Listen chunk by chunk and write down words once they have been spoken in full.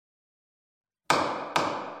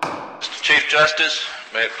Justice.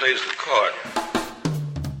 May it please the court.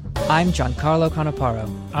 I'm Giancarlo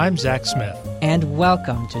Canaparo. I'm Zach Smith. And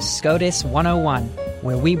welcome to SCOTUS 101,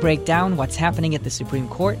 where we break down what's happening at the Supreme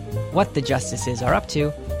Court, what the justices are up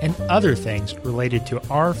to, and other things related to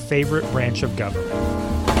our favorite branch of government.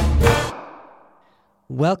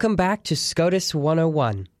 Welcome back to SCOTUS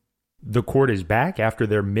 101. The court is back after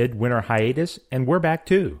their midwinter hiatus, and we're back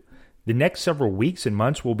too. The next several weeks and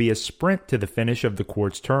months will be a sprint to the finish of the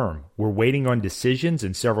court's term. We're waiting on decisions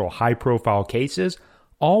in several high-profile cases,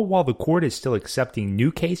 all while the court is still accepting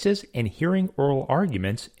new cases and hearing oral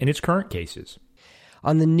arguments in its current cases.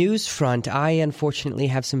 On the news front, I unfortunately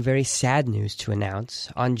have some very sad news to announce.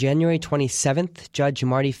 On January 27th, Judge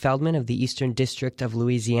Marty Feldman of the Eastern District of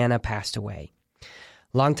Louisiana passed away.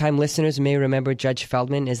 Longtime listeners may remember Judge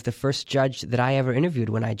Feldman is the first judge that I ever interviewed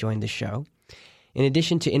when I joined the show. In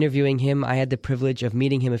addition to interviewing him, I had the privilege of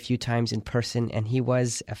meeting him a few times in person, and he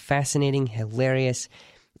was a fascinating, hilarious,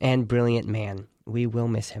 and brilliant man. We will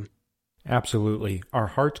miss him. Absolutely. Our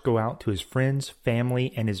hearts go out to his friends,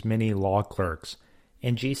 family, and his many law clerks.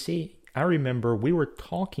 And GC, I remember we were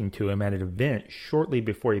talking to him at an event shortly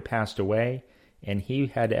before he passed away, and he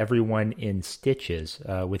had everyone in stitches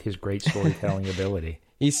with his great storytelling ability.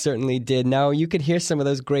 He certainly did. Now, you could hear some of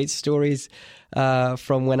those great stories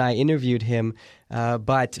from when I interviewed him,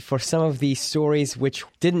 but for some of the stories which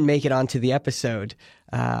didn't make it onto the episode,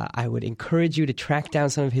 I would encourage you to track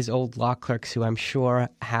down some of his old law clerks who I'm sure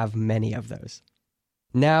have many of those.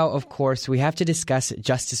 Now, of course, we have to discuss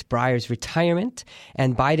Justice Breyer's retirement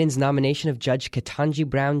and Biden's nomination of Judge Ketanji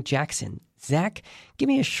Brown Jackson. Zach, give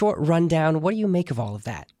me a short rundown. What do you make of all of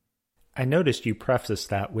that? I noticed you prefaced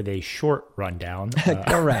that with a short rundown.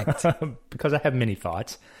 Correct. Because I have many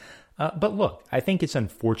thoughts. But look, I think it's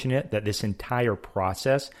unfortunate that this entire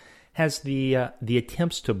process has the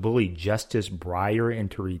attempts to bully Justice Breyer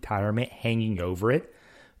into retirement hanging over it.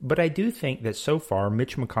 But I do think that so far,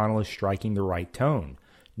 Mitch McConnell is striking the right tone.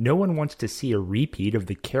 No one wants to see a repeat of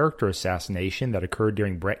the character assassination that occurred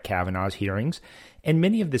during Brett Kavanaugh's hearings, and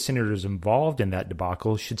many of the senators involved in that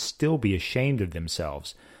debacle should still be ashamed of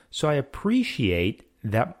themselves. So I appreciate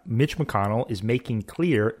that Mitch McConnell is making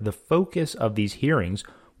clear the focus of these hearings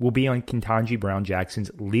will be on Ketanji Brown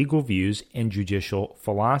Jackson's legal views and judicial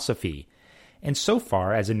philosophy. And so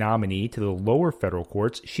far, as a nominee to the lower federal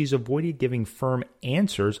courts, she's avoided giving firm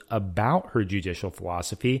answers about her judicial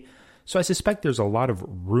philosophy. So I suspect there's a lot of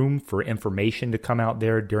room for information to come out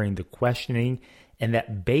there during the questioning, and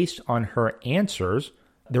that based on her answers,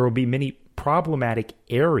 there will be many problematic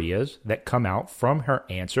areas that come out from her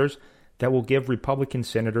answers that will give Republican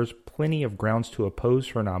senators plenty of grounds to oppose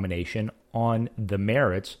her nomination on the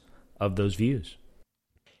merits of those views.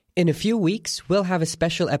 In a few weeks, we'll have a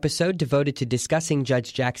special episode devoted to discussing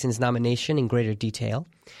Judge Jackson's nomination in greater detail.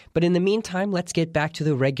 But in the meantime, let's get back to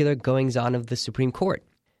the regular goings-on of the Supreme Court.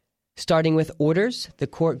 Starting with orders, the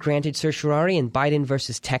court granted certiorari in Biden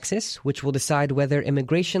versus Texas, which will decide whether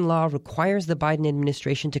immigration law requires the Biden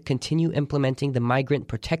administration to continue implementing the migrant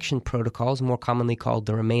protection protocols, more commonly called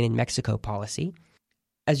the Remain in Mexico policy.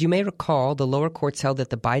 As you may recall, the lower courts held that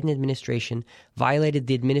the Biden administration violated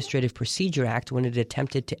the Administrative Procedure Act when it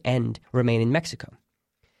attempted to end Remain in Mexico.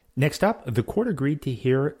 Next up, the court agreed to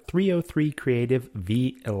hear 303 Creative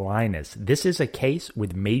v. Elinas. This is a case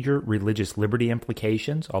with major religious liberty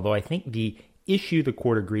implications, although I think the issue the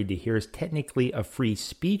court agreed to hear is technically a free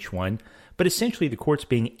speech one, but essentially the court's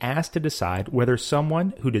being asked to decide whether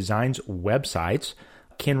someone who designs websites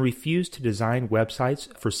can refuse to design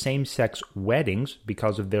websites for same-sex weddings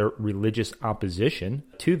because of their religious opposition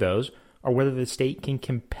to those, or whether the state can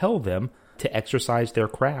compel them to exercise their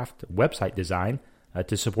craft, website design,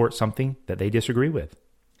 to support something that they disagree with.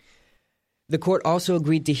 The court also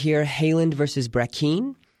agreed to hear Haaland versus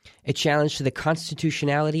Brackeen, a challenge to the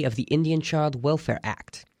constitutionality of the Indian Child Welfare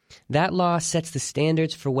Act. That law sets the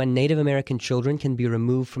standards for when Native American children can be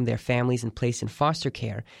removed from their families and placed in foster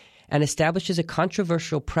care, and establishes a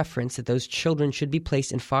controversial preference that those children should be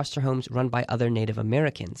placed in foster homes run by other Native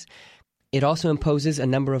Americans. It also imposes a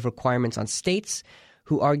number of requirements on states,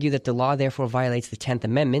 who argue that the law therefore violates the 10th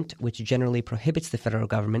Amendment, which generally prohibits the federal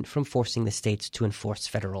government from forcing the states to enforce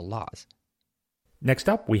federal laws. Next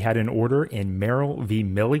up, we had an order in Merrill v.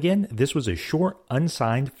 Milligan. This was a short,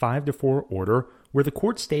 unsigned 5-4 order where the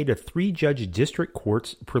court stayed a 3-judge district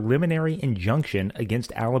court's preliminary injunction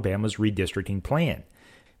against Alabama's redistricting plan.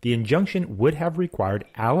 The injunction would have required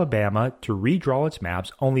Alabama to redraw its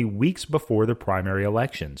maps only weeks before the primary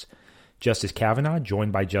elections. Justice Kavanaugh,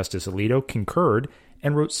 joined by Justice Alito, concurred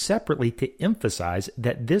and wrote separately to emphasize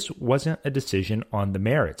that this wasn't a decision on the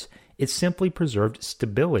merits. It simply preserved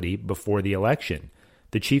stability before the election.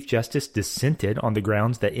 The Chief Justice dissented on the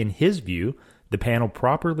grounds that, in his view, the panel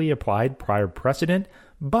properly applied prior precedent,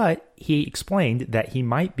 but he explained that he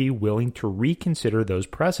might be willing to reconsider those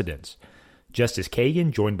precedents. Justice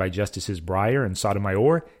Kagan, joined by Justices Breyer and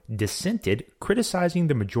Sotomayor, dissented, criticizing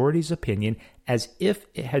the majority's opinion as if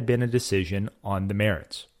it had been a decision on the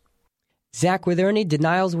merits. Zach, were there any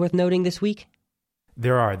denials worth noting this week?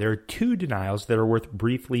 There are two denials that are worth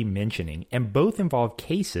briefly mentioning, and both involve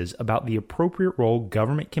cases about the appropriate role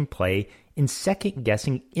government can play in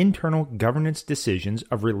second-guessing internal governance decisions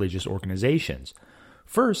of religious organizations.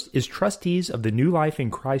 First is Trustees of the New Life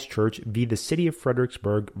in Christ Church v. the City of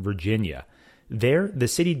Fredericksburg, Virginia. There, the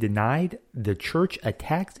city denied the church a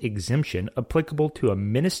tax exemption applicable to a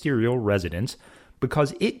ministerial residence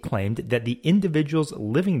because it claimed that the individuals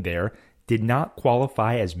living there did not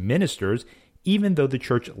qualify as ministers, even though the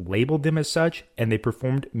church labeled them as such and they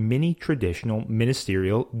performed many traditional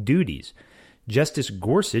ministerial duties. Justice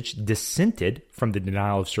Gorsuch dissented from the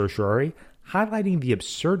denial of certiorari, highlighting the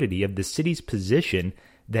absurdity of the city's position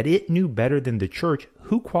that it knew better than the church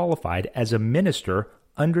who qualified as a minister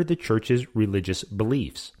under the church's religious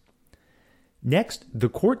beliefs. Next, the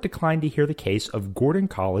court declined to hear the case of Gordon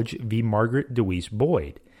College v. Margaret DeWeese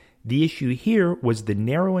Boyd. The issue here was the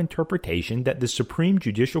narrow interpretation that the Supreme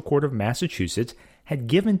Judicial Court of Massachusetts had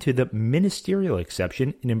given to the ministerial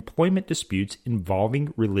exception in employment disputes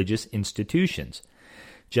involving religious institutions.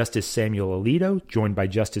 Justice Samuel Alito, joined by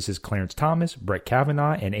Justices Clarence Thomas, Brett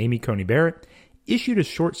Kavanaugh, and Amy Coney Barrett, issued a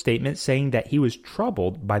short statement saying that he was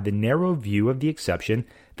troubled by the narrow view of the exception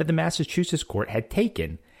that the Massachusetts court had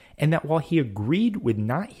taken, and that while he agreed with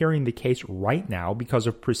not hearing the case right now because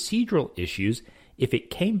of procedural issues, if it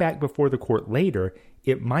came back before the court later,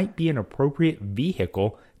 it might be an appropriate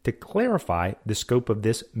vehicle to clarify the scope of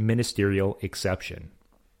this ministerial exception.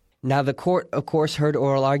 Now, the court, of course, heard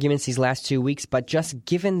oral arguments these last 2 weeks, but just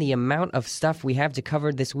given the amount of stuff we have to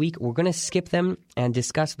cover this week, we're going to skip them and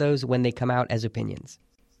discuss those when they come out as opinions.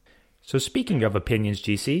 So speaking of opinions,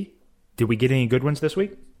 GC, did we get any good ones this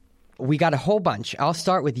week? We got a whole bunch. I'll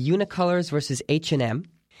start with Unicolors versus H&M.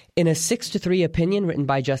 In a 6-3 opinion written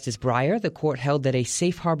by Justice Breyer, the court held that a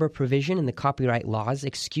safe harbor provision in the copyright laws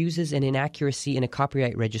excuses an inaccuracy in a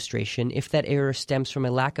copyright registration if that error stems from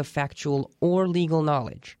a lack of factual or legal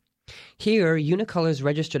knowledge. Here, Unicolors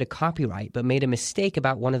registered a copyright but made a mistake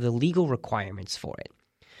about one of the legal requirements for it.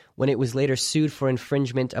 When it was later sued for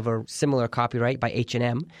infringement of a similar copyright by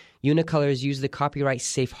H&M, Unicolors used the copyright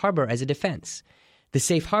safe harbor as a defense. The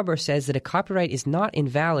safe harbor says that a copyright is not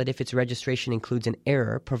invalid if its registration includes an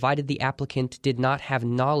error, provided the applicant did not have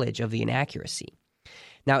knowledge of the inaccuracy.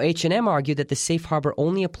 Now, H&M argued that the safe harbor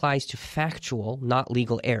only applies to factual, not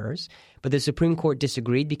legal errors, but the Supreme Court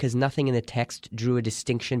disagreed because nothing in the text drew a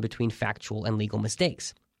distinction between factual and legal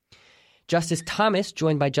mistakes. Justice Thomas,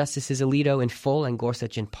 joined by Justices Alito in full and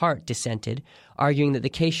Gorsuch in part, dissented, arguing that the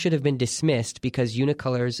case should have been dismissed because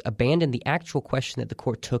Unicolors abandoned the actual question that the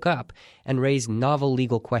court took up and raised novel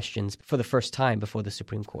legal questions for the first time before the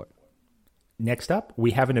Supreme Court. Next up,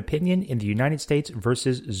 we have an opinion in the United States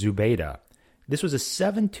versus Zubaydah. This was a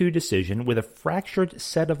 7-2 decision with a fractured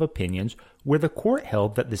set of opinions where the court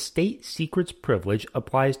held that the state secrets privilege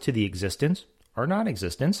applies to the existence, or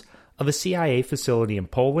non-existence, of a CIA facility in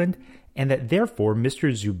Poland, and that therefore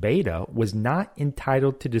Mr. Zubaydah was not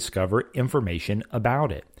entitled to discover information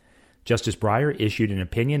about it. Justice Breyer issued an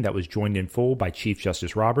opinion that was joined in full by Chief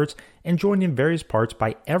Justice Roberts and joined in various parts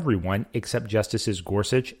by everyone except Justices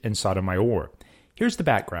Gorsuch and Sotomayor. Here's the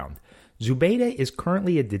background. Zubaydah is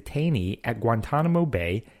currently a detainee at Guantanamo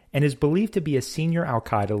Bay and is believed to be a senior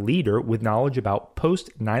al-Qaeda leader with knowledge about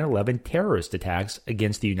post-9/11 terrorist attacks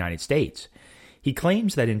against the United States. He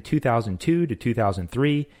claims that in 2002 to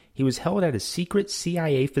 2003, he was held at a secret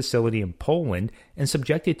CIA facility in Poland and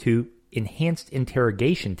subjected to enhanced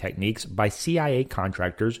interrogation techniques by CIA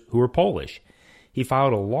contractors who were Polish. He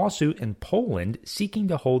filed a lawsuit in Poland seeking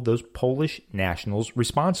to hold those Polish nationals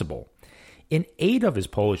responsible. In aid of his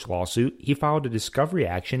Polish lawsuit, he filed a discovery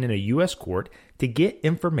action in a U.S. court to get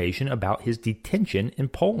information about his detention in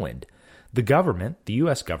Poland. The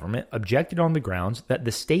U.S. government, objected on the grounds that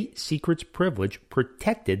the state secrets privilege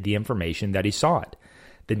protected the information that he sought.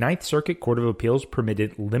 The Ninth Circuit Court of Appeals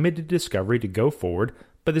permitted limited discovery to go forward,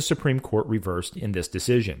 but the Supreme Court reversed in this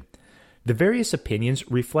decision. The various opinions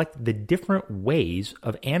reflect the different ways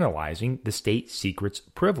of analyzing the state secrets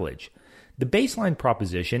privilege. The baseline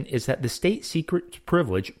proposition is that the state secrets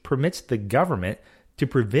privilege permits the government to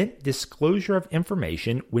prevent disclosure of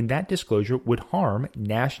information when that disclosure would harm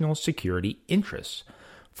national security interests.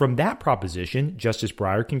 From that proposition, Justice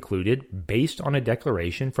Breyer concluded, based on a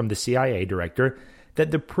declaration from the CIA director, that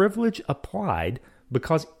the privilege applied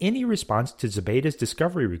because any response to Zubayda's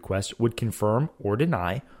discovery request would confirm or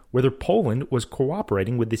deny whether Poland was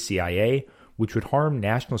cooperating with the CIA, which would harm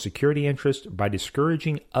national security interests by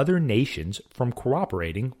discouraging other nations from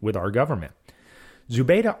cooperating with our government.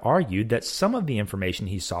 Zubayda argued that some of the information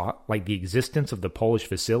he sought, like the existence of the Polish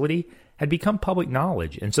facility, had become public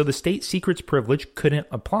knowledge, and so the state secrets privilege couldn't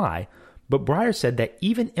apply, but Breyer said that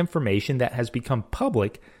even information that has become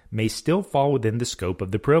public may still fall within the scope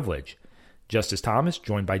of the privilege. Justice Thomas,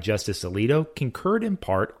 joined by Justice Alito, concurred in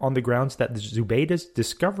part on the grounds that Zubayda's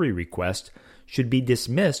discovery request should be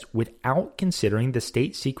dismissed without considering the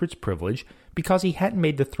state secrets privilege because he hadn't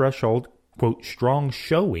made the threshold, quote, strong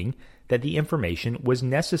showing that the information was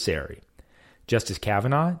necessary. Justice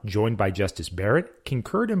Kavanaugh, joined by Justice Barrett,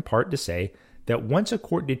 concurred in part to say that once a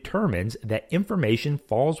court determines that information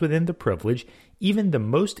falls within the privilege, even the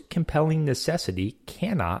most compelling necessity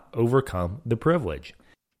cannot overcome the privilege.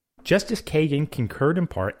 Justice Kagan concurred in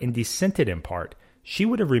part and dissented in part. She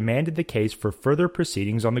would have remanded the case for further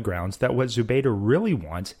proceedings on the grounds that what Zubayda really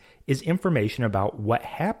wants is information about what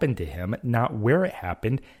happened to him, not where it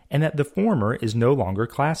happened, and that the former is no longer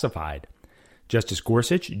classified. Justice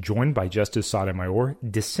Gorsuch, joined by Justice Sotomayor,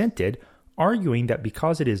 dissented, arguing that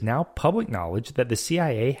because it is now public knowledge that the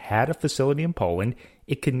CIA had a facility in Poland,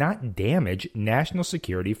 it could not damage national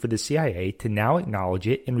security for the CIA to now acknowledge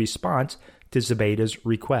it in response to Zubayda's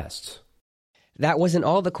requests. That wasn't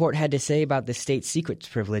all the court had to say about the state secrets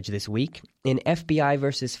privilege this week. In FBI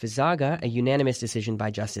versus Fizaga, a unanimous decision by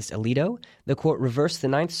Justice Alito, the court reversed the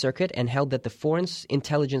Ninth Circuit and held that the Foreign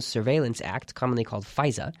Intelligence Surveillance Act, commonly called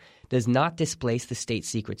FISA, does not displace the state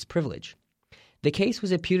secrets privilege. The case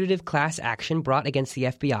was a putative class action brought against the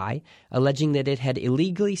FBI, alleging that it had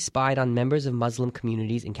illegally spied on members of Muslim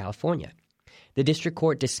communities in California. The district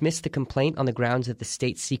court dismissed the complaint on the grounds that the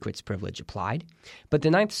state secrets privilege applied, but the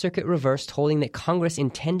Ninth Circuit reversed, holding that Congress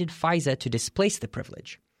intended FISA to displace the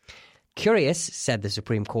privilege. Curious, said the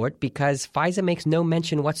Supreme Court, because FISA makes no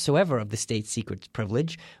mention whatsoever of the state secrets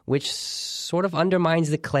privilege, which sort of undermines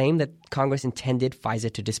the claim that Congress intended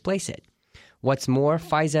FISA to displace it. What's more,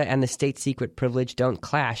 FISA and the state secret privilege don't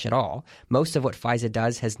clash at all. Most of what FISA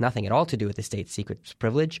does has nothing at all to do with the state secrets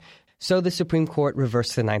privilege, so the Supreme Court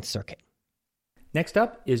reversed the Ninth Circuit. Next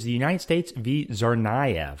up is the United States v.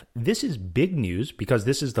 Tsarnaev. This is big news because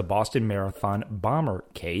this is the Boston Marathon bomber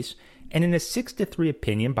case, and in a 6-3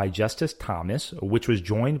 opinion by Justice Thomas, which was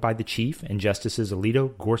joined by the Chief and Justices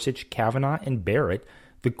Alito, Gorsuch, Kavanaugh, and Barrett,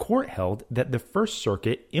 the court held that the First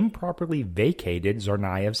Circuit improperly vacated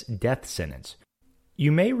Tsarnaev's death sentence.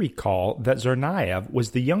 You may recall that Tsarnaev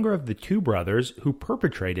was the younger of the two brothers who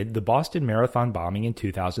perpetrated the Boston Marathon bombing in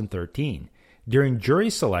 2013. During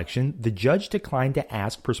jury selection, the judge declined to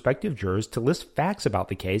ask prospective jurors to list facts about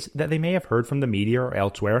the case that they may have heard from the media or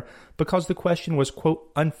elsewhere because the question was,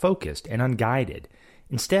 quote, unfocused and unguided.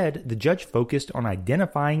 Instead, the judge focused on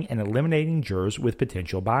identifying and eliminating jurors with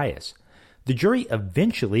potential bias. The jury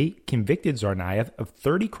eventually convicted Tsarnaev of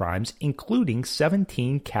 30 crimes, including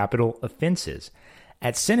 17 capital offenses.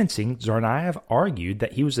 At sentencing, Tsarnaev argued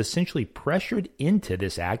that he was essentially pressured into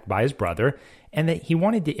this act by his brother and that he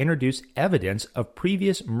wanted to introduce evidence of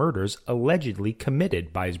previous murders allegedly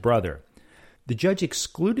committed by his brother. The judge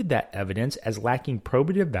excluded that evidence as lacking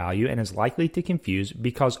probative value and as likely to confuse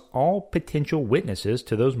because all potential witnesses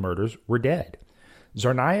to those murders were dead.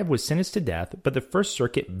 Tsarnaev was sentenced to death, but the First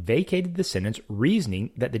Circuit vacated the sentence,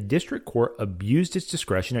 reasoning that the district court abused its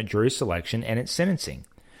discretion at jury selection and its sentencing.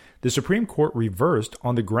 The Supreme Court reversed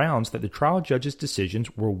on the grounds that the trial judge's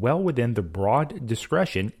decisions were well within the broad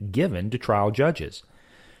discretion given to trial judges.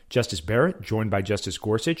 Justice Barrett, joined by Justice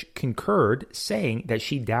Gorsuch, concurred, saying that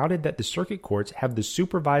she doubted that the circuit courts have the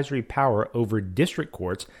supervisory power over district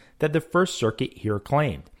courts that the First Circuit here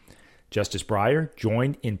claimed. Justice Breyer,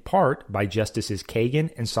 joined in part by Justices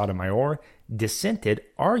Kagan and Sotomayor, dissented,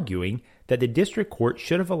 arguing that the district court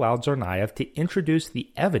should have allowed Tsarnaev to introduce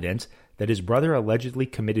the evidence that his brother allegedly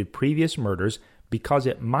committed previous murders because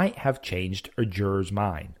it might have changed a juror's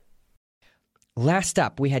mind. Last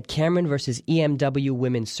up, we had Cameron versus EMW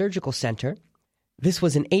Women's Surgical Center. This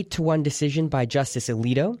was an 8-1 decision by Justice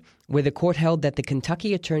Alito, where the court held that the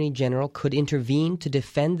Kentucky Attorney General could intervene to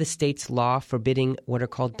defend the state's law forbidding what are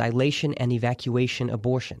called dilation and evacuation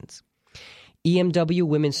abortions. EMW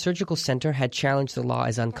Women's Surgical Center had challenged the law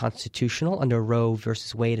as unconstitutional under Roe v.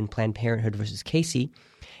 Wade and Planned Parenthood v. Casey,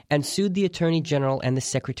 and sued the Attorney General and the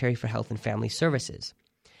Secretary for Health and Family Services.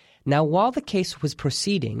 Now, while the case was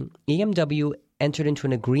proceeding, EMW entered into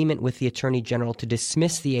an agreement with the Attorney General to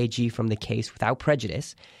dismiss the AG from the case without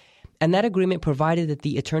prejudice, and that agreement provided that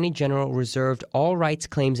the Attorney General reserved all rights,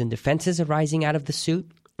 claims, and defenses arising out of the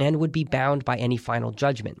suit and would be bound by any final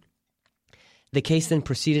judgment. The case then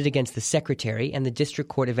proceeded against the Secretary, and the district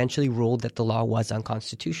court eventually ruled that the law was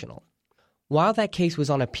unconstitutional. While that case was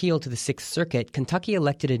on appeal to the Sixth Circuit, Kentucky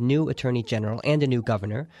elected a new attorney general and a new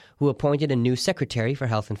governor, who appointed a new secretary for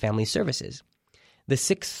Health and Family Services. The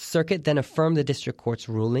Sixth Circuit then affirmed the district court's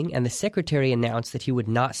ruling, and the secretary announced that he would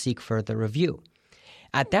not seek further review.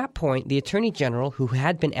 At that point, the attorney general, who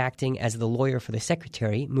had been acting as the lawyer for the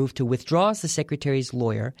secretary, moved to withdraw as the secretary's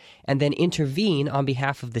lawyer and then intervene on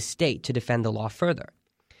behalf of the state to defend the law further.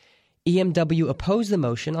 EMW opposed the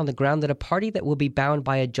motion on the ground that a party that will be bound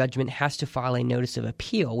by a judgment has to file a notice of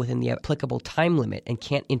appeal within the applicable time limit and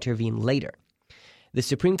can't intervene later. The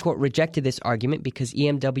Supreme Court rejected this argument because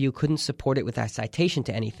EMW couldn't support it with a citation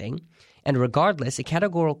to anything, and regardless, a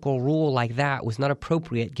categorical rule like that was not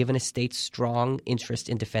appropriate given a state's strong interest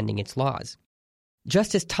in defending its laws.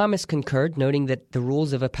 Justice Thomas concurred, noting that the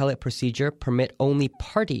rules of appellate procedure permit only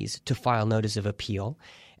parties to file notice of appeal,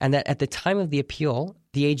 and that at the time of the appeal,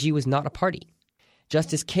 the AG was not a party.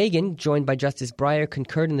 Justice Kagan, joined by Justice Breyer,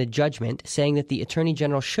 concurred in the judgment, saying that the Attorney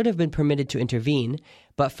General should have been permitted to intervene,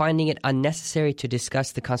 but finding it unnecessary to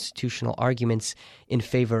discuss the constitutional arguments in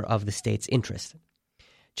favor of the state's interest.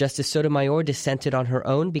 Justice Sotomayor dissented on her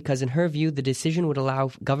own because, in her view, the decision would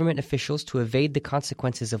allow government officials to evade the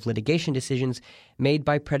consequences of litigation decisions made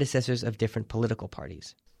by predecessors of different political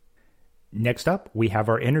parties. Next up, we have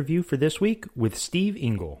our interview for this week with Steve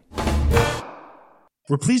Engel.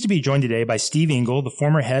 We're pleased to be joined today by Steve Engel, the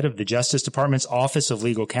former head of the Justice Department's Office of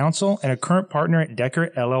Legal Counsel and a current partner at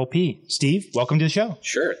Decker LLP. Steve, welcome to the show.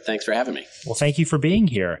 Sure. Thanks for having me. Well, thank you for being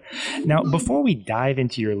here. Now, before we dive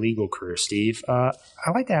into your legal career, Steve, I'd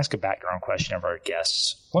like to ask a background question of our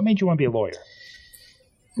guests. What made you want to be a lawyer?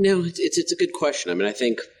 No, it's a good question. I mean, I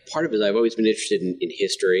think part of it is I've always been interested in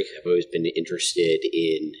history. I've always been interested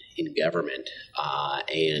in government.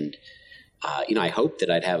 I hoped that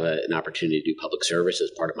I'd have an opportunity to do public service as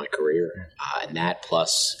part of my career. And that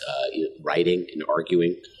plus writing and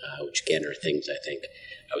arguing, which again are things I think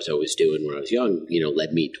I was always doing when I was young,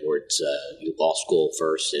 led me towards law school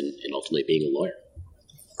first and ultimately being a lawyer.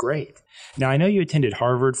 Great. Now, I know you attended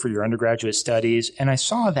Harvard for your undergraduate studies, and I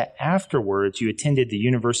saw that afterwards you attended the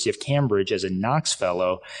University of Cambridge as a Knox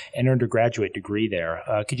Fellow, an undergraduate degree there.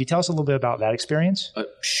 Could you tell us a little bit about that experience?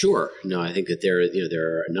 Sure. No, I think that there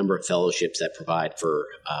are a number of fellowships that provide for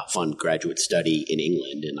fund graduate study in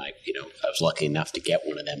England, and I was lucky enough to get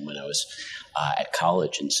one of them when I was at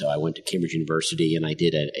college, and so I went to Cambridge University and I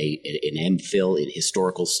did an MPhil in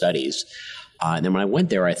historical studies. And then when I went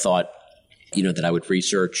there, I thought that I would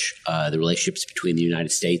research the relationships between the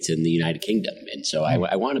United States and the United Kingdom. And so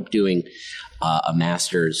I wound up doing a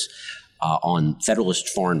master's on Federalist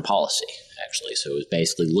foreign policy, actually. So it was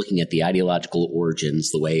basically looking at the ideological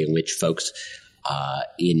origins, the way in which folks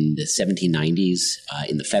in the 1790s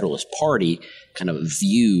in the Federalist Party kind of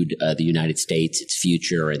viewed the United States, its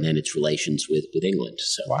future, and then its relations with England.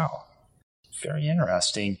 So. Wow. Very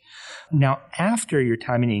interesting. Now, after your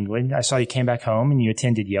time in England, I saw you came back home and you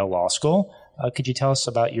attended Yale Law School. Could you tell us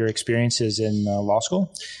about your experiences in law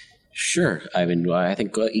school? Sure. I mean, I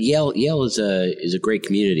think Yale is a great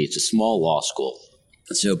community. It's a small law school.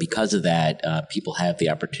 So because of that, people have the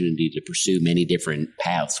opportunity to pursue many different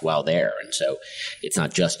paths while there. And so it's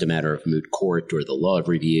not just a matter of moot court or the law of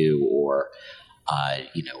review or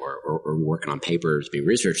working on papers, being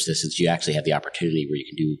research assistants. You actually have the opportunity where you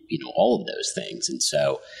can do, all of those things. And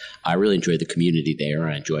so I really enjoyed the community there.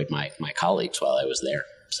 I enjoyed my colleagues while I was there.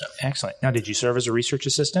 So excellent. Now, did you serve as a research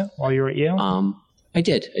assistant while you were at Yale? I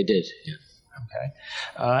did. Yeah.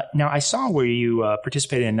 Okay. Now, I saw where you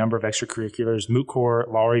participated in a number of extracurriculars, moot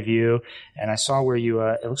court, law review, and I saw where you,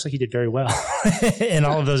 it looks like you did very well in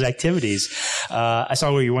all of those activities. I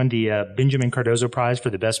saw where you won the Benjamin Cardozo Prize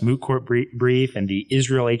for the best moot court brief and the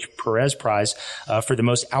Israel H. Perez Prize for the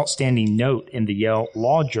most outstanding note in the Yale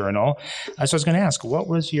Law Journal. So I was going to ask, what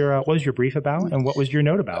was your brief about and what was your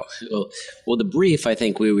note about? Well, the brief, I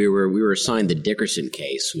think we were assigned the Dickerson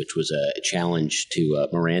case, which was a challenge to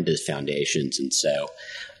Miranda's foundations. And so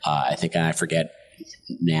I think I forget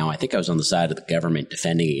now. I think I was on the side of the government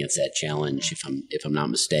defending against that challenge, if I'm not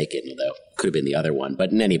mistaken, although it could have been the other one.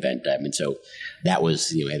 But in any event, I mean, so that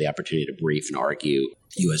was I had the opportunity to brief and argue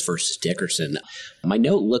U.S. versus Dickerson. My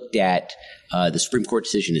note looked at the Supreme Court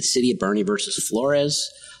decision in City of Burney versus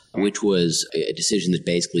Flores, which was a decision that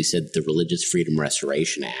basically said that the Religious Freedom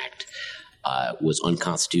Restoration Act was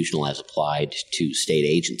unconstitutional as applied to state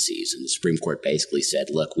agencies. And the Supreme Court basically said,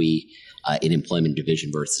 look, we in Employment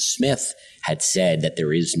Division versus Smith had said that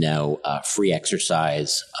there is no free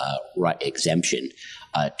exercise exemption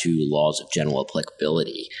to laws of general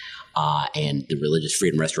applicability. And the Religious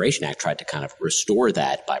Freedom Restoration Act tried to kind of restore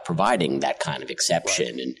that by providing that kind of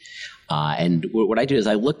exception. Right. And what I did is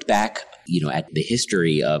I looked back, at the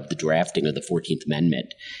history of the drafting of the 14th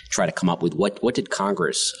Amendment, try to come up with what did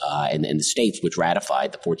Congress and the states which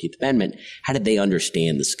ratified the 14th Amendment, how did they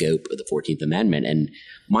understand the scope of the 14th Amendment? And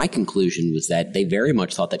my conclusion was that they very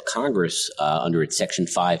much thought that Congress, under its Section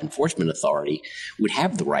 5 enforcement authority, would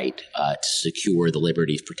have the right to secure the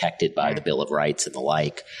liberties protected by the Bill of Rights and the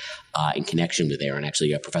like in connection with there. And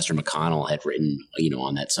actually, Professor McConnell had written,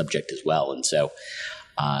 on that subject as well. And so,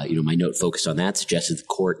 my note focused on that, suggested the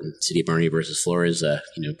court in City of Bernie versus Flores,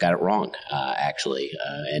 got it wrong, actually.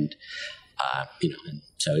 And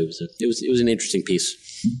so it was an interesting piece.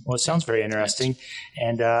 Well, it sounds very interesting.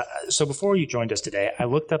 And so before you joined us today, I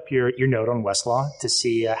looked up your note on Westlaw to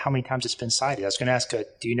see how many times it's been cited. I was going to ask,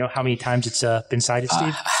 do you know how many times it's been cited,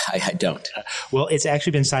 Steve? I don't. Well, it's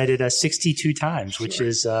actually been cited 62 times, which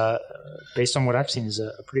is, based on what I've seen, is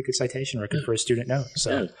a pretty good citation record for a student note.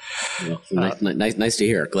 So, nice to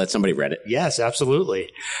hear. Glad somebody read it. Yes,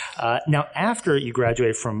 absolutely. Now, after you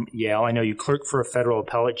graduated from Yale, I know you clerked for a federal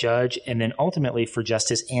appellate judge and then ultimately for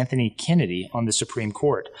Justice Anthony Kennedy on the Supreme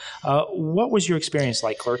Court. What was your experience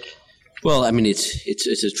like, clerk? Well, I mean,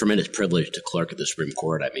 it's a tremendous privilege to clerk at the Supreme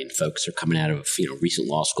Court. I mean, folks are coming out of recent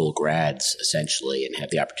law school grads essentially, and have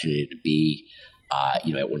the opportunity to be at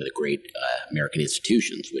one of the great American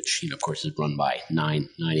institutions, which of course is run by nine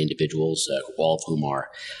individuals, all of whom are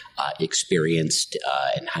experienced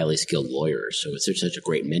and highly skilled lawyers. So it's such a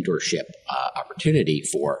great mentorship opportunity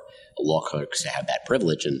for law clerks to have that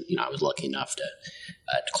privilege. And I was lucky enough to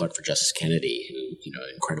clerk for Justice Kennedy, who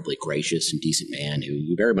incredibly gracious and decent man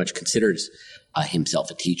who very much considers himself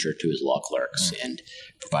a teacher to his law clerks, and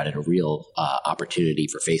provided a real opportunity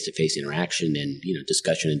for face-to-face interaction and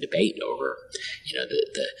discussion and debate over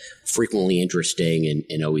the frequently interesting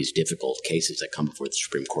and always difficult cases that come before the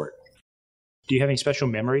Supreme Court. Do you have any special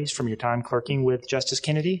memories from your time clerking with Justice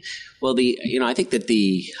Kennedy? Well, I think that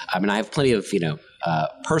I have plenty of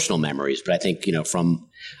personal memories, but I think from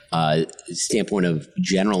the standpoint of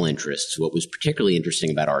general interests, what was particularly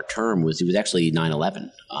interesting about our term was it was actually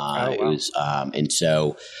 9/11. Wow. It was, and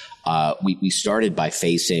so we started by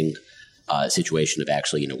facing a situation of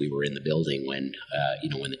actually, we were in the building when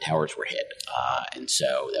the towers were hit, and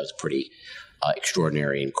so that was a pretty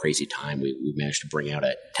extraordinary and crazy time. We managed to bring out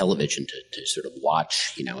a television to sort of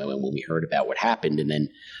watch, when we heard about what happened, and then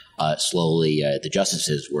slowly the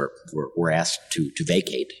justices were asked to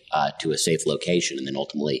vacate to a safe location, and then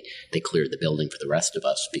ultimately they cleared the building for the rest of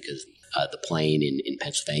us because the plane in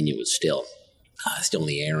Pennsylvania was still in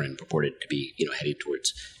the air and purported to be headed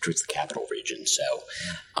towards the capital region. So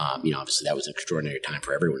obviously that was an extraordinary time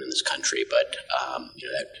for everyone in this country, but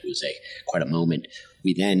that was quite a moment.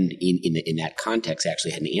 We then, in that context,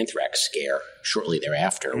 actually had an anthrax scare shortly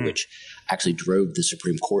thereafter, which actually drove the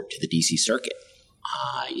Supreme Court to the D.C. Circuit.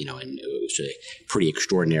 And it was a pretty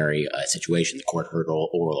extraordinary situation. The court heard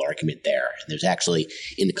oral argument there. And there's actually,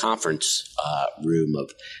 in the conference room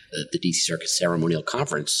of the D.C. Circuit Ceremonial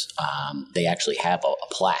Conference, they actually have a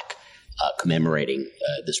plaque commemorating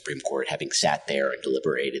the Supreme Court having sat there and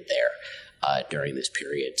deliberated there during this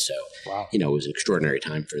period. So, wow. It was an extraordinary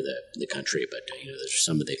time for the country, but those are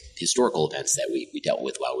some of the historical events that we dealt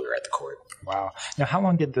with while we were at the court. Wow. Now, how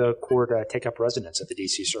long did the court take up residence at the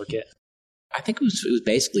D.C. Circuit? I think it was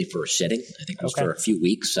basically for a sitting. I think it was for a few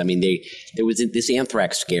weeks. I mean, there was this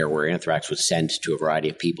anthrax scare where anthrax was sent to a variety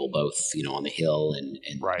of people, both on the Hill and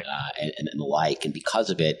the like. And because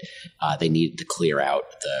of it, they needed to clear out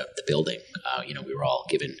the building. We were all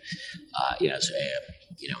given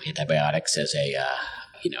antibiotics as a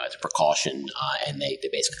precaution, and they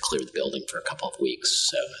basically cleared the building for a couple of weeks.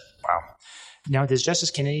 So wow. Now, does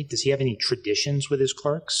Justice Kennedy, does he have any traditions with his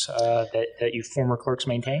clerks that you former clerks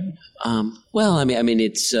maintain? Well, I mean,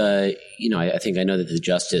 it's I think I know that the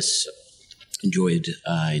justice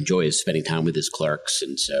enjoys spending time with his clerks,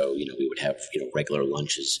 and so we would have regular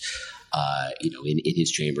lunches, in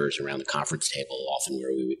his chambers around the conference table, often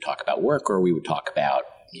where we would talk about work or we would talk about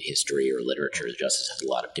history or literature. The justice has a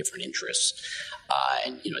lot of different interests.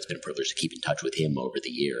 And it's been a privilege to keep in touch with him over the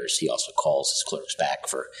years. He also calls his clerks back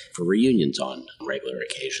for reunions on regular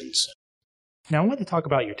occasions. Now, I want to talk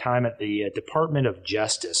about your time at the Department of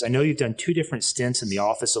Justice. I know you've done 2 different stints in the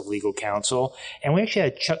Office of Legal Counsel, and we actually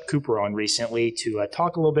had Chuck Cooper on recently to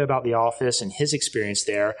talk a little bit about the office and his experience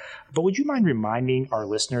there. But would you mind reminding our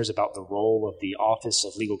listeners about the role of the Office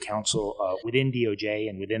of Legal Counsel within DOJ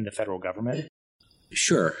and within the federal government?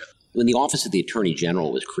 Sure. When the Office of the Attorney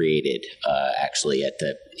General was created, actually at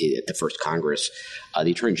the first Congress,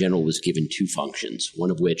 the Attorney General was given 2 functions, one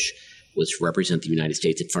of which was to represent the United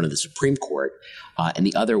States in front of the Supreme Court, and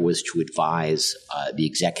the other was to advise the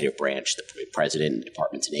executive branch, the president,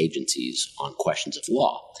 departments, and agencies on questions of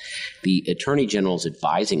law. The Attorney General's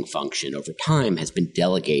advising function over time has been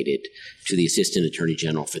delegated to the Assistant Attorney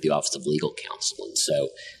General for the Office of Legal Counsel, and so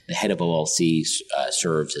the head of OLC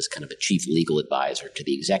serves as kind of a chief legal advisor to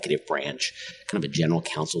the executive branch, kind of a general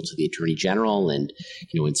counsel to the Attorney General, and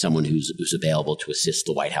someone who's available to assist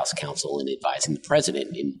the White House counsel in advising the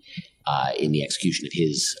president in the execution of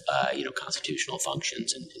his constitutional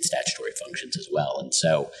functions and statutory functions as well. And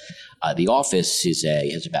so the office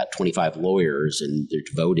has about 25 lawyers, and they're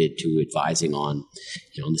devoted to advising on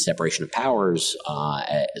the separation of powers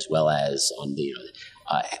as well as on the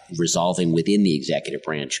resolving within the executive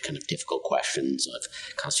branch kind of difficult questions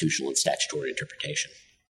of constitutional and statutory interpretation.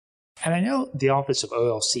 And I know the Office of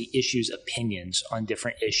OLC issues opinions on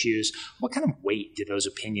different issues. What kind of weight do those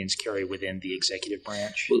opinions carry within the executive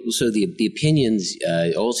branch? So the opinions,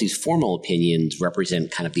 OLC's formal opinions represent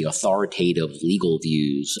kind of the authoritative legal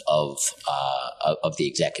views of the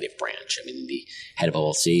executive branch. I mean, the head of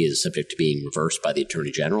OLC is subject to being reversed by the Attorney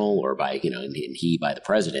General or by, and he by the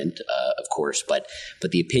President, of course. But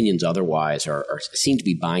the opinions otherwise are seem to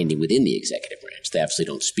be binding within the executive branch. They obviously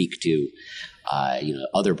don't speak to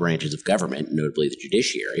other branches of government, notably the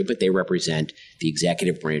judiciary, but they represent the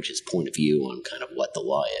executive branch's point of view on kind of what the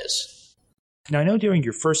law is. Now, I know during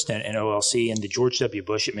your first stint in OLC in the George W.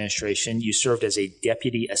 Bush administration, you served as a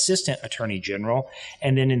Deputy Assistant Attorney General,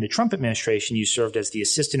 and then in the Trump administration, you served as the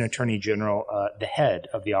Assistant Attorney General, the head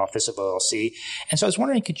of the Office of OLC. And so I was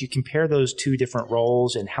wondering, could you compare those two different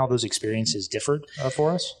roles and how those experiences differed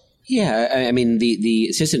for us? Yeah, I mean, the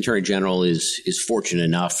Assistant Attorney General is fortunate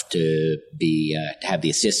enough to have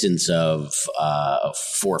the assistance of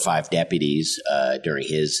 4 or 5 deputies during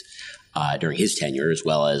his tenure, as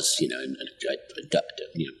well as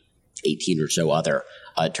 18 or so other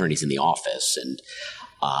attorneys in the office, and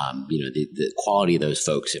the quality of those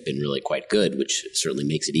folks have been really quite good, which certainly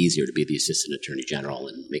makes it easier to be the Assistant Attorney General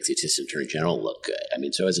and makes the Assistant Attorney General look good. I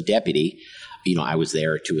mean, so as a deputy, I was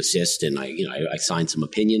there to assist, and I signed some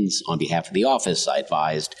opinions on behalf of the office. I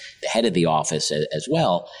advised the head of the office as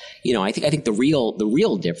well. I think the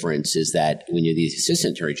real difference is that when you're the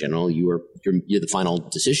Assistant Attorney General, you're the final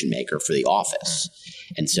decision maker for the office,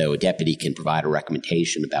 and so a deputy can provide a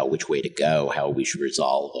recommendation about which way to go, how we should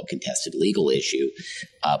resolve a contested legal issue,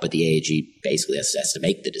 but the AAG basically has to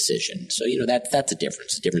make the decision. So that's a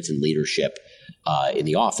difference in leadership in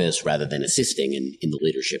the office rather than assisting in the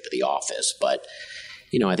leadership of the office. But,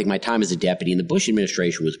 I think my time as a deputy in the Bush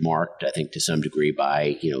administration was marked, I think, to some degree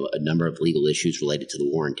by, a number of legal issues related to the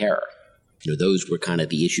war on terror. Those were kind of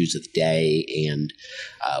the issues of the day, and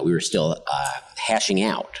we were still hashing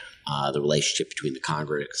out the relationship between the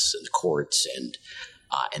Congress and the courts and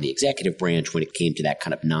the executive branch when it came to that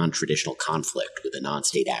kind of non-traditional conflict with a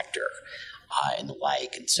non-state actor. And the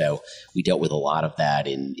like. And so we dealt with a lot of that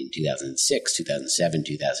in 2006, 2007,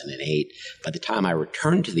 2008. By the time I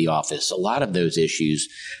returned to the office, a lot of those issues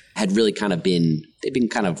had really they've been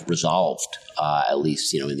kind of resolved, at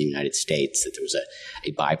least, in the United States, that there was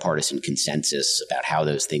a bipartisan consensus about how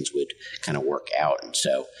those things would kind of work out. And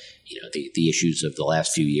so, the issues of the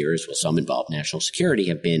last few years, well, some involve national security,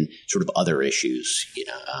 have been sort of other issues,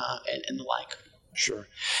 and the like. Sure.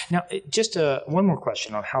 Now, just one more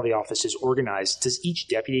question on how the office is organized. Does each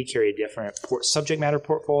deputy carry a different subject matter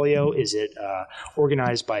portfolio? Is it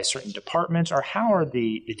organized by certain departments, or how are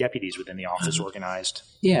the deputies within the office organized?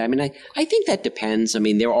 Yeah, I mean, I think that depends. I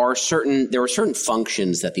mean, there are certain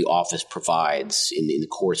functions that the office provides in the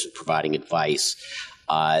course of providing advice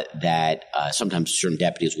that sometimes certain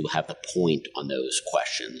deputies will have the point on those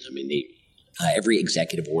questions. I mean, every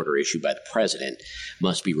executive order issued by the president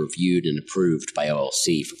must be reviewed and approved by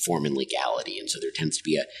OLC for form and legality. And so there tends to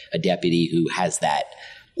be a deputy who has that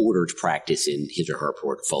ordered practice in his or her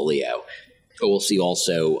portfolio. OLC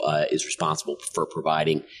also is responsible for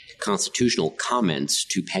providing constitutional comments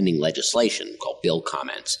to pending legislation called bill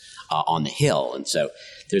comments on the Hill. And so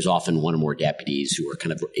there's often one or more deputies who are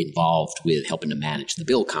kind of involved with helping to manage the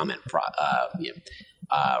bill comment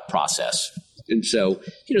process. And so,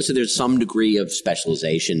 so there's some degree of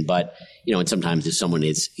specialization, but, and sometimes if someone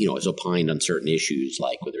is opined on certain issues,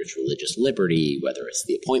 like whether it's religious liberty, whether it's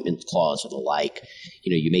the appointment clause or the like,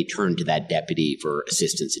 you may turn to that deputy for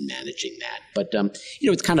assistance in managing that. But,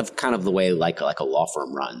 it's kind of the way like a law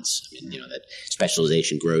firm runs. I mean, that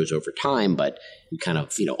specialization grows over time, but we kind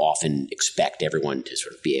of, often expect everyone to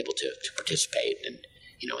sort of be able to participate and,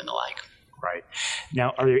 and the like. Right.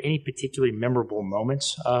 Now, are there any particularly memorable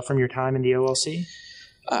moments from your time in the OLC?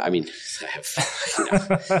 I mean, I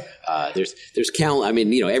have, there's count. I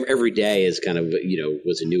mean, every day is kind of,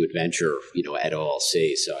 was a new adventure, at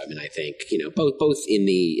OLC. So, I mean, I think, both in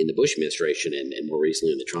the Bush administration and more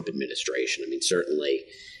recently in the Trump administration, I mean, certainly,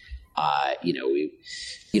 we,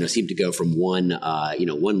 seem to go from one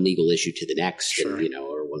legal issue to the next, Sure. and,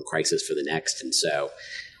 or one crisis for the next. And so,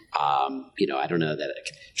 I don't know that I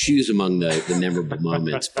can choose among the memorable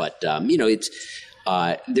moments, but, it's,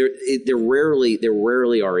 there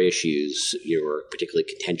rarely are issues, or particularly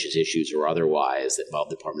contentious issues or otherwise that involve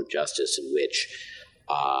the Department of Justice in which,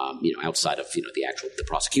 outside of, the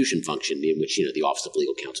prosecution function in which, the Office of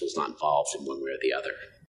Legal Counsel is not involved in one way or the other.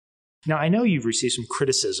 Now, I know you've received some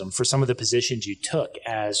criticism for some of the positions you took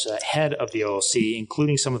as head of the OLC,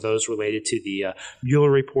 including some of those related to the Mueller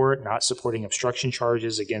report, not supporting obstruction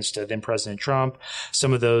charges against then-President Trump.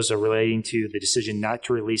 Some of those are relating to the decision not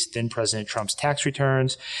to release then-President Trump's tax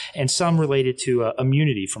returns, and some related to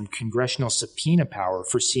immunity from congressional subpoena power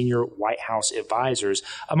for senior White House advisors,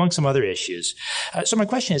 among some other issues. So my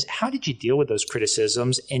question is, how did you deal with those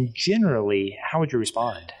criticisms, and generally, how would you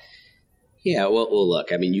respond? Yeah, well,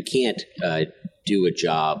 look, I mean, you can't do a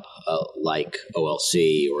job like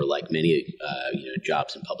OLC or like many,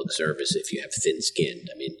 jobs in public service if you have thin skin.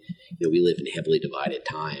 I mean, we live in heavily divided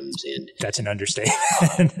times, and that's an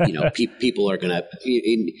understatement. People are going to,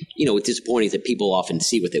 what's disappointing is that people often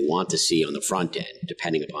see what they want to see on the front end,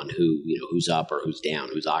 depending upon who's up or who's down,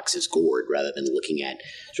 whose ox is gored, rather than looking at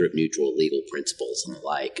sort of neutral legal principles and the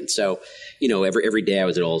like. And so, every day I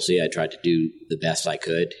was at OLC, I tried to do the best I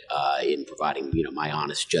could in providing, my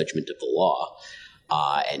honest judgment of the law.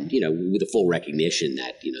 And with a full recognition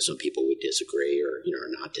that, some people would disagree or, or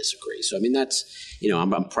not disagree. So, I mean, that's,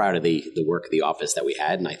 I'm proud of the work of the office that we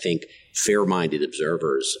had. And I think fair-minded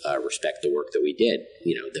observers respect the work that we did.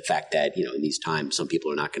 The fact that, in these times, some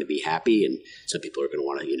people are not going to be happy and some people are going to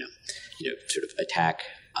want to, sort of attack,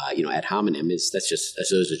 ad hominem those are just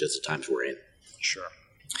the times we're in. Sure.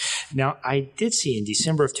 Now, I did see in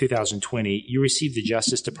December of 2020, you received the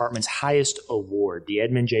Justice Department's highest award, the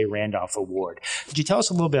Edmund J. Randolph Award. Could you tell us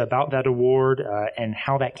a little bit about that award and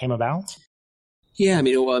how that came about? Yeah, I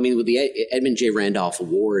mean, the Edmund J. Randolph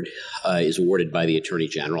Award is awarded by the Attorney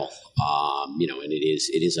General, and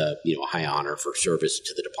it is a high honor for service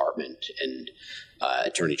to the department. And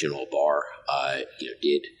Attorney General Barr,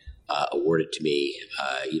 did award it to me,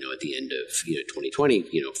 at the end of 2020,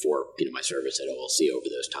 for my service at OLC over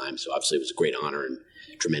those times. So obviously, it was a great honor and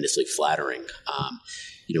tremendously flattering.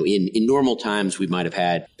 In normal times, we might have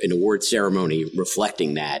had an award ceremony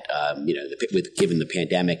reflecting that. Given the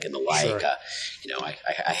pandemic and the like, Sure.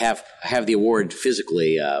 I have the award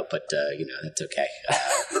physically, but that's okay.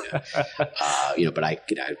 But I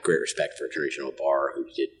have great respect for Attorney General Barr, who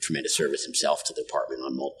did tremendous service himself to the department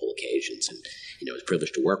on multiple occasions, and it was a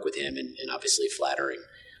privilege to work with him, and obviously flattering,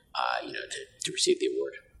 to receive the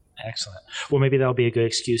award. Excellent. Well, maybe that'll be a good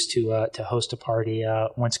excuse to host a party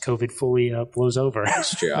once COVID fully blows over.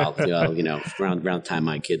 That's true. I'll around the time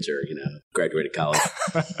my kids are, graduated college.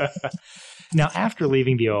 Now, after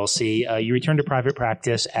leaving the OLC, you returned to private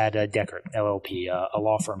practice at Deckert, LLP, a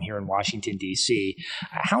law firm here in Washington, D.C.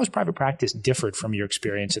 How has private practice differed from your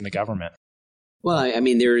experience in the government? Well, I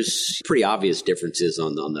mean, there's pretty obvious differences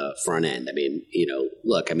on the front end. I mean,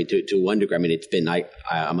 look, I mean, to one degree, I mean, it's been,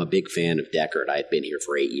 I'm a big fan of Deckert. I had been here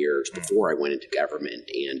for 8 years before I went into government.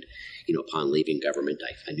 And, upon leaving government,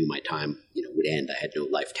 I knew my time, would end. I had no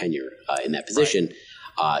life tenure in that position. Right.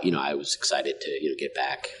 I was excited to, get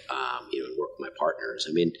back, and work with my partners.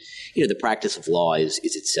 I mean, the practice of law is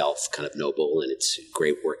itself kind of noble, and it's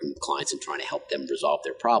great working with clients and trying to help them resolve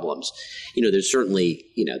their problems. There's certainly,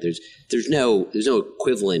 there's no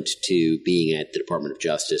equivalent to being at the Department of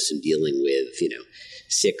Justice and dealing with,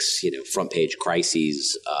 6, front page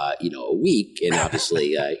crises, a week. And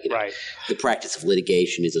obviously, right. The practice of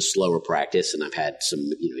litigation is a slower practice. And I've had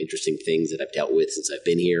some, interesting things that I've dealt with since I've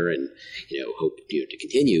been here and, hope, to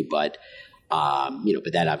continue. But,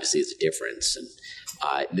 but that obviously is a difference. And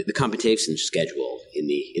the compensation schedule in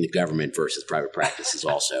the government versus private practice is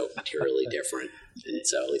also materially different. And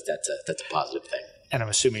so at least that's a positive thing. And I'm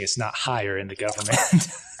assuming it's not higher in the government.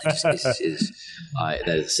 That is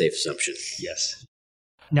a safe assumption. Yes.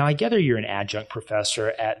 Now, I gather you're an adjunct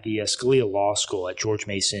professor at the Scalia Law School at George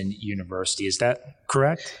Mason University. Is that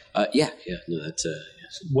correct? Yeah. No, that's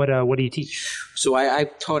yes. What do you teach? So I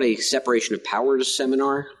taught a separation of powers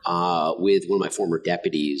seminar with one of my former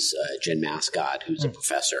deputies, Jen Mascott, who's a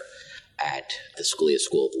professor at the Scalia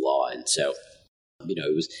School of Law. And so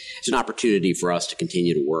It's an opportunity for us to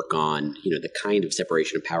continue to work on, the kind of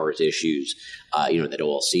separation of powers issues, that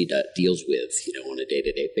OLC deals with, on a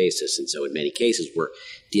day-to-day basis. And so in many cases, we're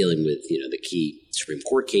dealing with, the key Supreme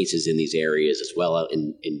Court cases in these areas, as well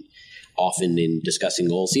often in discussing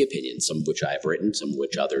OLC opinions, some of which I've written, some of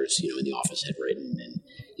which others, in the office had written, and,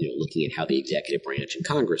 looking at how the executive branch and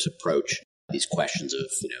Congress approach these questions of,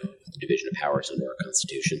 the division of powers under our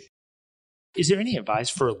Constitution. Is there any advice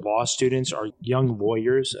for law students or young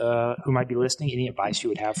lawyers who might be listening? Any advice you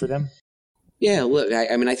would have for them? Yeah, look,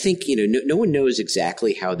 I think, no one knows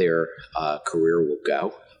exactly how their career will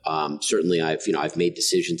go. Certainly, I've made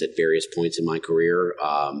decisions at various points in my career,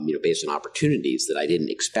 based on opportunities that I didn't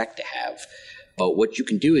expect to have. But what you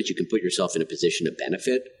can do is you can put yourself in a position to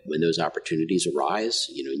benefit when those opportunities arise.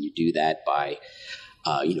 And you do that by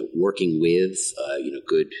working with,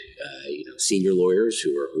 good, senior lawyers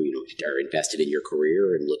who are invested in your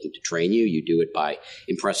career and looking to train you. You do it by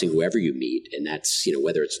impressing whoever you meet. And that's,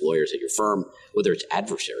 whether it's lawyers at your firm, whether it's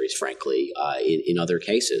adversaries, frankly, in other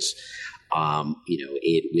cases, by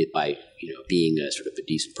being a sort of a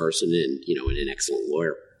decent person and, and an excellent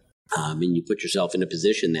lawyer. And you put yourself in a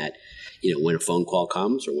position that, when a phone call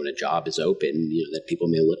comes or when a job is open, that people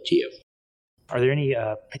may look to you. Are there any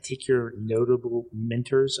particular notable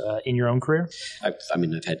mentors in your own career? I've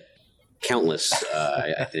had countless,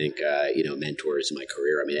 mentors in my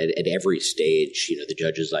career. At every stage, the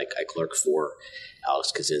judges I clerked for,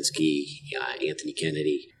 Alex Kaczynski, Anthony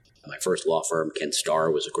Kennedy. My first law firm, Ken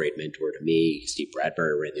Starr, was a great mentor to me. Steve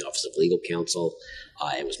Bradbury ran the Office of Legal Counsel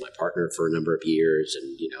and was my partner for a number of years.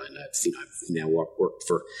 And, I've now worked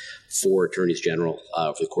for 4 attorneys general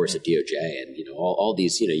for the course of DOJ. And, all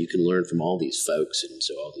these, you can learn from all these folks. And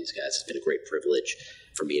so all these guys, it's been a great privilege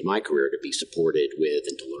for me in my career to be supported with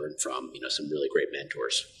and to learn from, some really great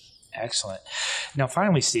mentors. Excellent. Now,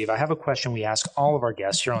 finally, Steve, I have a question we ask all of our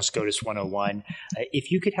guests here on SCOTUS 101.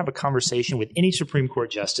 If you could have a conversation with any Supreme Court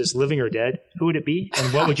justice, living or dead, who would it be,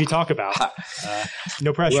 and what would you talk about?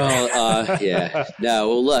 No pressure. Well, yeah. No,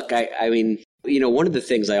 well, look, one of the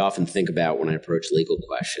things I often think about when I approach legal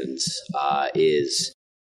questions is,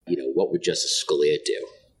 what would Justice Scalia do?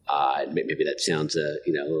 Maybe that sounds a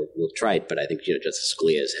little trite, but I think Justice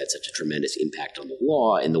Scalia has had such a tremendous impact on the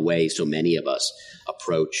law and the way so many of us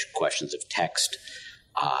approach questions of text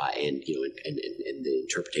and the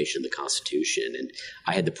interpretation of the Constitution. And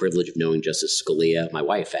I had the privilege of knowing Justice Scalia. My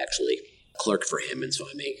wife actually clerked for him, and so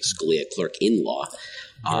I'm a Scalia clerk in law.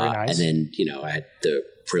 Very nice. And then I had the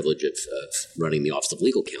privilege of running the Office of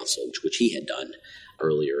Legal Counsel, which he had done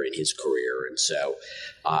earlier in his career. And so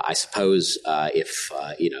I suppose if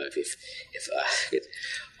I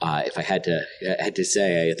had to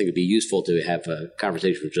say, I think it'd be useful to have a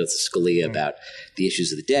conversation with Justice Scalia about the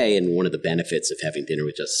issues of the day. And one of the benefits of having dinner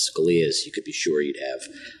with Justice Scalia is you could be sure you'd have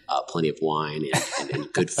plenty of wine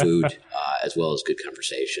and good food as well as good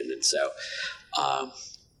conversation. And so,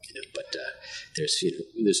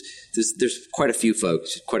 there's quite a few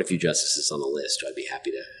folks, quite a few justices on the list who I'd be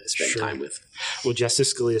happy to spend time with. Well,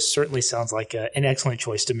 Justice Scalia certainly sounds like an excellent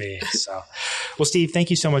choice to me. So, well, Steve, thank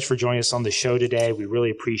you so much for joining us on the show today. We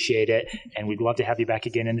really appreciate it, and we'd love to have you back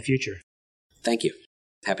again in the future. Thank you.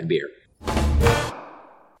 Happy to be here.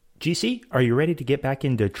 GC, are you ready to get back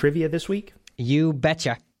into trivia this week? You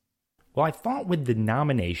betcha. Well, I thought with the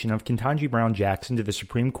nomination of Ketanji Brown Jackson to the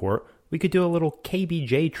Supreme Court, we could do a little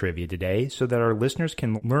KBJ trivia today so that our listeners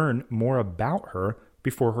can learn more about her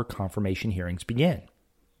before her confirmation hearings begin.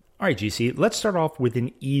 All right, GC, let's start off with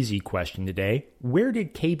an easy question today. Where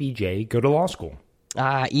did KBJ go to law school?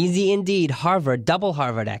 Easy indeed. Harvard, double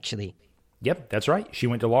Harvard, actually. Yep, that's right. She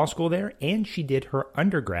went to law school there, and she did her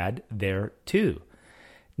undergrad there, too.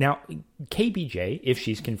 Now, KBJ, if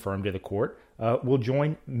she's confirmed to the court, will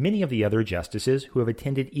join many of the other justices who have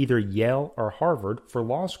attended either Yale or Harvard for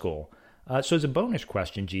law school. So as a bonus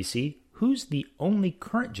question, GC, who's the only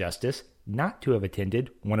current justice not to have attended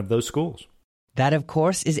one of those schools? That, of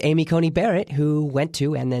course, is Amy Coney Barrett, who went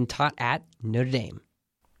to and then taught at Notre Dame.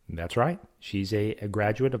 That's right. She's a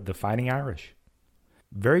graduate of the Fighting Irish.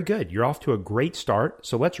 Very good. You're off to a great start,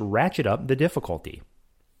 so let's ratchet up the difficulty.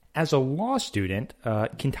 As a law student,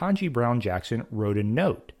 Ketanji Brown Jackson wrote a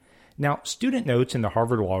note. Now, student notes in the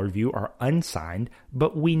Harvard Law Review are unsigned,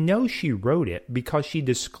 but we know she wrote it because she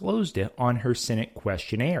disclosed it on her Senate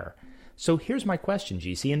questionnaire. So here's my question,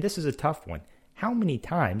 GC, and this is a tough one. How many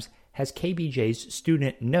times has KBJ's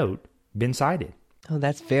student note been cited? Oh,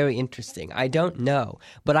 that's very interesting. I don't know,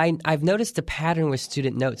 but I've noticed a pattern with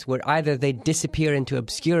student notes where either they disappear into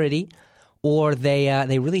obscurity or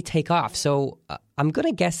they really take off. So I'm going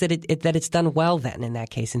to guess that it's done well then in that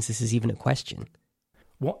case, since this is even a question.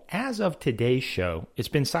 Well, as of today's show, it's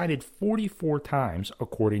been cited 44 times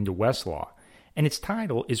according to Westlaw, and its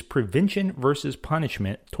title is Prevention versus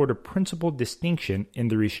Punishment Toward a Principal Distinction in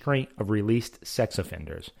the Restraint of Released Sex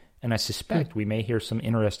Offenders. And I suspect we may hear some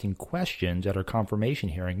interesting questions at our confirmation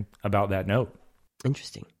hearing about that note.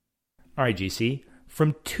 Interesting. All right, GC.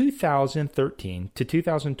 From 2013 to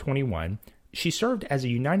 2021, she served as a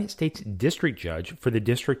United States District Judge for the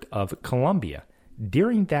District of Columbia.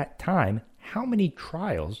 During that time, how many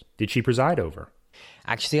trials did she preside over?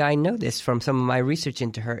 Actually, I know this from some of my research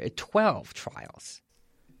into her. 12 trials.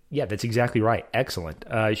 Yeah, that's exactly right. Excellent.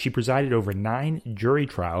 She presided over 9 jury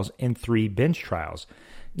trials and 3 bench trials.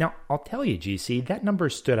 Now, I'll tell you, GC, that number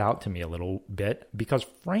stood out to me a little bit because,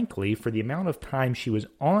 frankly, for the amount of time she was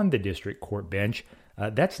on the district court bench,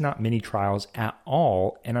 that's not many trials at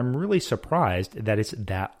all, and I'm really surprised that it's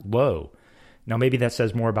that low. Now, maybe that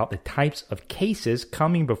says more about the types of cases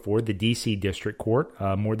coming before the D.C. District Court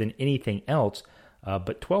more than anything else,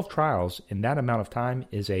 but 12 trials in that amount of time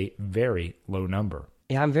is a very low number.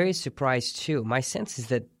 Yeah, I'm very surprised, too. My sense is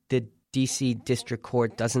that the D.C. District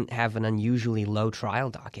Court doesn't have an unusually low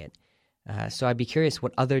trial docket. So I'd be curious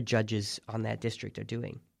what other judges on that district are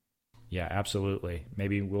doing. Yeah, absolutely.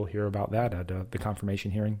 Maybe we'll hear about that at the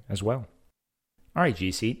confirmation hearing as well. All right,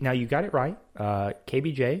 GC. Now, you got it right.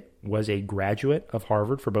 KBJ was a graduate of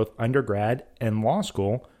Harvard for both undergrad and law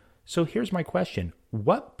school. So here's my question.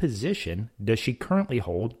 What position does she currently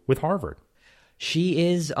hold with Harvard? She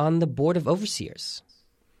is on the Board of Overseers.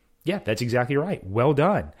 Yeah, that's exactly right. Well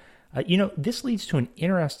done. This leads to an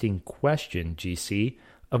interesting question, GC,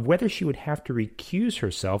 of whether she would have to recuse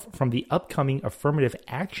herself from the upcoming affirmative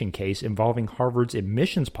action case involving Harvard's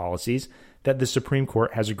admissions policies that the Supreme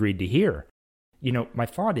Court has agreed to hear. My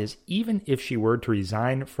thought is, even if she were to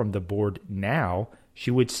resign from the board now, she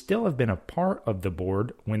would still have been a part of the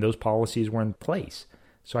board when those policies were in place.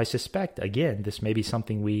 So I suspect, again, this may be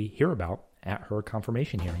something we hear about at her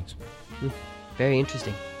confirmation hearings. Very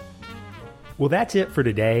interesting. Well, that's it for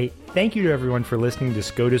today. Thank you to everyone for listening to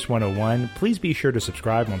SCOTUS 101. Please be sure to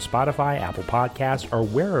subscribe on Spotify, Apple Podcasts, or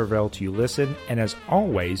wherever else you listen. And as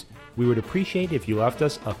always, we would appreciate if you left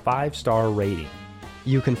us a 5-star rating.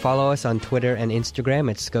 You can follow us on Twitter and Instagram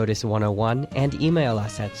at SCOTUS101 and email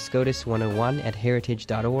us at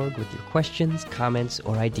SCOTUS101@heritage.org with your questions, comments,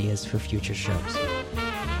 or ideas for future shows.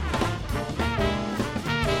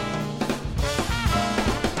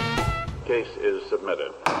 Case is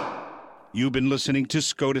submitted. You've been listening to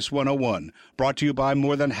SCOTUS 101, brought to you by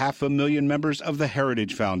more than 500,000 members of the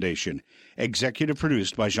Heritage Foundation. Executive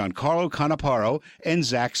produced by Giancarlo Canaparo and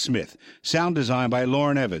Zach Smith. Sound designed by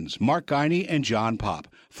Lauren Evans, Mark Guiney, and John Pop.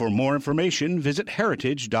 For more information, visit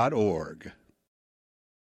heritage.org.